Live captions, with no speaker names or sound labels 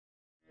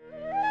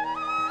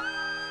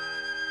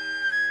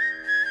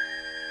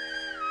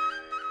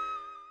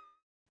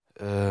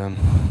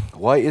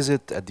Why is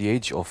it at the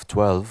age of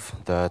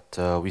 12 that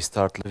we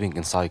start living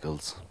in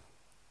cycles?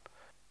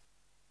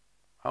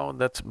 Oh,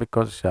 that's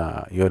because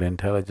your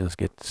intelligence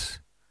gets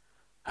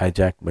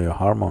hijacked by your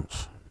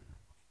hormones.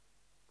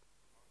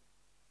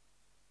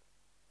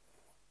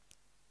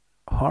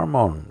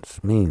 Hormones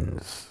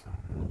means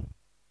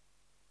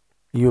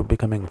you're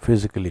becoming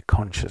physically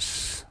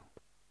conscious.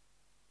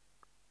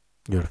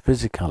 Your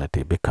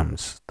physicality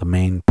becomes the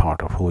main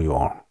part of who you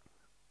are.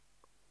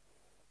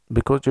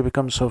 Because you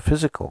become so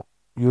physical,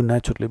 you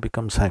naturally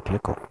become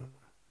cyclical.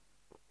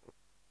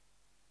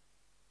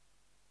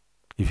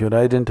 If your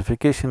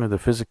identification with the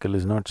physical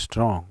is not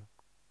strong,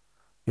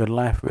 your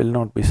life will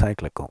not be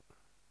cyclical.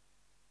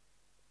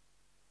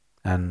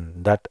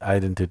 And that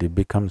identity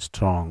becomes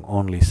strong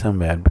only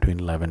somewhere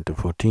between 11 to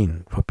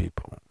 14 for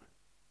people.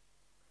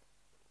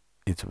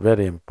 It's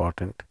very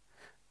important.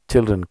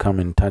 Children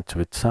come in touch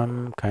with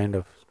some kind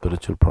of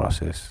spiritual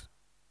process.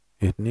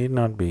 It need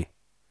not be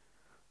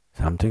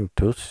something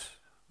too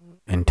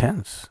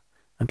intense,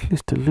 at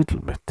least a little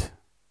bit.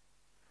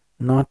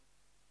 Not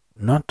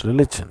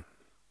religion,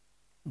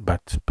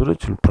 but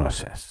spiritual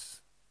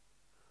process,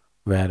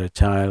 where a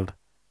child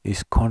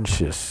is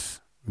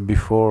conscious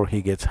before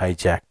he gets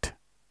hijacked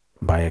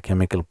by a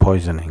chemical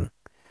poisoning.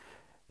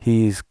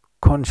 He is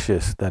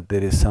conscious that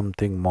there is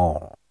something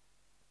more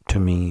to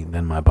me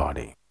than my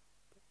body.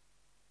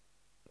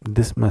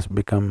 This must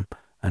become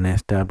an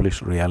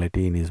established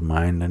reality in his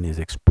mind and his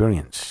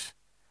experience.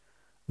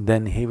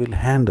 Then he will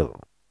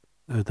handle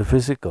the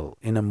physical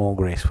in a more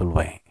graceful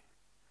way.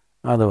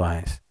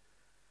 Otherwise,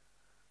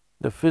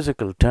 the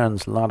physical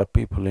turns a lot of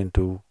people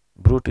into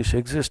brutish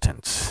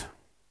existence.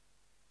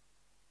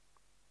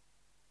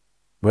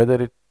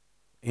 Whether it…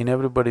 in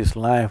everybody's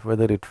life,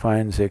 whether it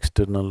finds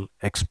external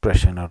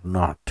expression or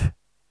not,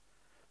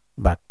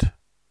 but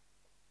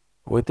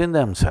within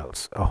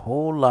themselves, a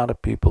whole lot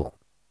of people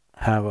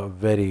have a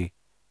very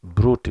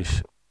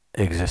brutish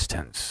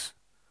existence.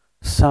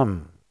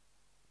 Some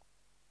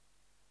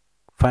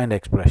find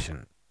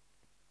expression,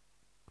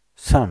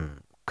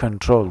 some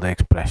control the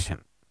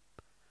expression,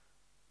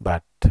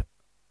 but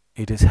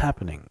it is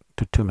happening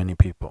to too many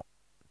people.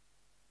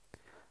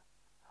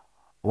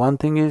 One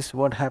thing is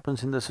what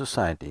happens in the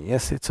society.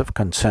 Yes, it's of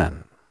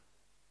concern.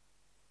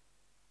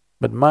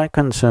 But my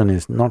concern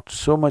is not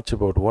so much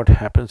about what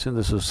happens in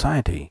the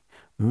society,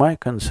 my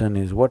concern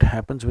is what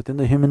happens within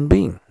the human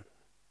being,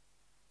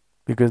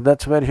 because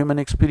that's where human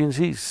experience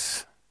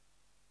is.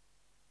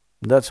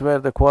 That's where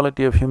the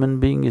quality of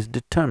human being is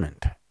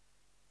determined.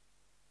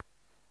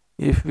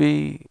 If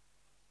we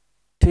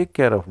take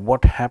care of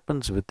what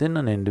happens within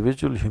an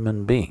individual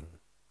human being,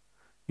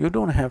 you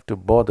don't have to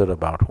bother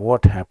about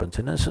what happens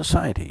in a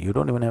society, you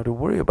don't even have to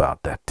worry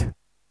about that.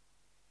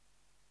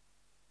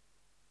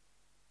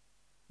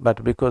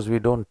 But because we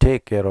don't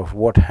take care of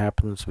what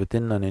happens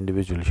within an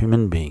individual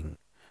human being,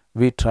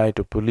 we try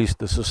to police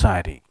the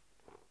society.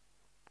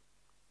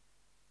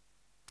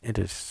 It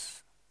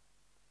is…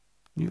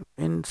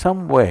 in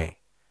some way,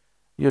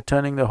 you're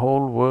turning the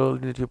whole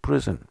world into a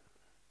prison.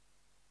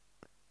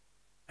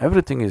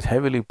 Everything is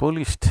heavily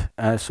policed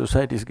as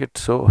societies get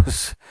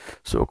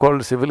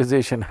so-called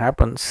civilization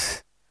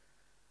happens,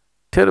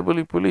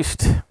 terribly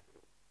policed.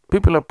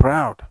 People are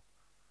proud.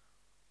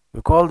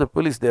 You call the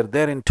police, they're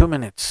there in 2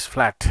 minutes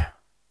flat.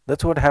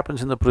 That's what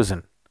happens in the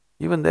prison.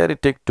 Even there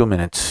it takes 2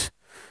 minutes.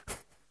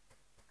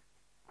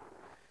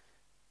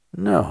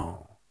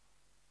 No.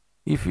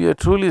 If we are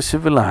truly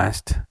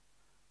civilized,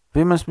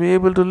 we must be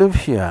able to live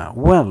here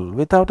well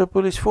without a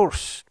police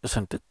force,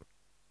 isn't it?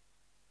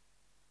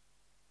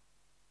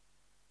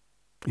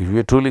 If we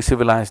are truly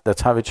civilized,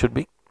 that's how it should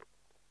be.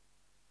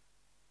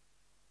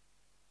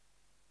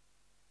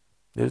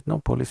 There is no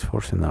police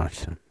force in the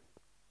ashram,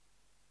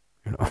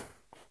 you know,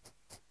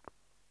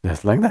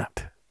 just like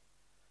that.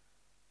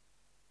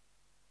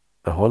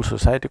 The whole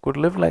society could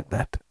live like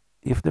that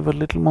if they were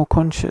little more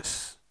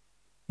conscious,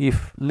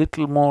 if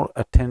little more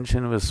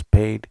attention was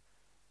paid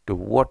to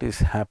what is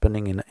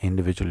happening in an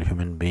individual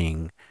human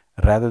being,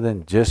 rather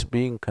than just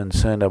being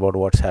concerned about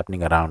what's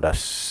happening around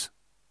us.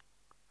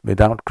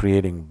 Without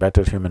creating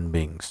better human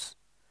beings,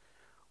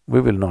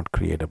 we will not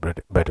create a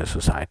better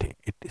society.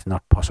 It is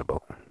not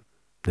possible.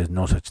 There's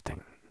no such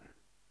thing.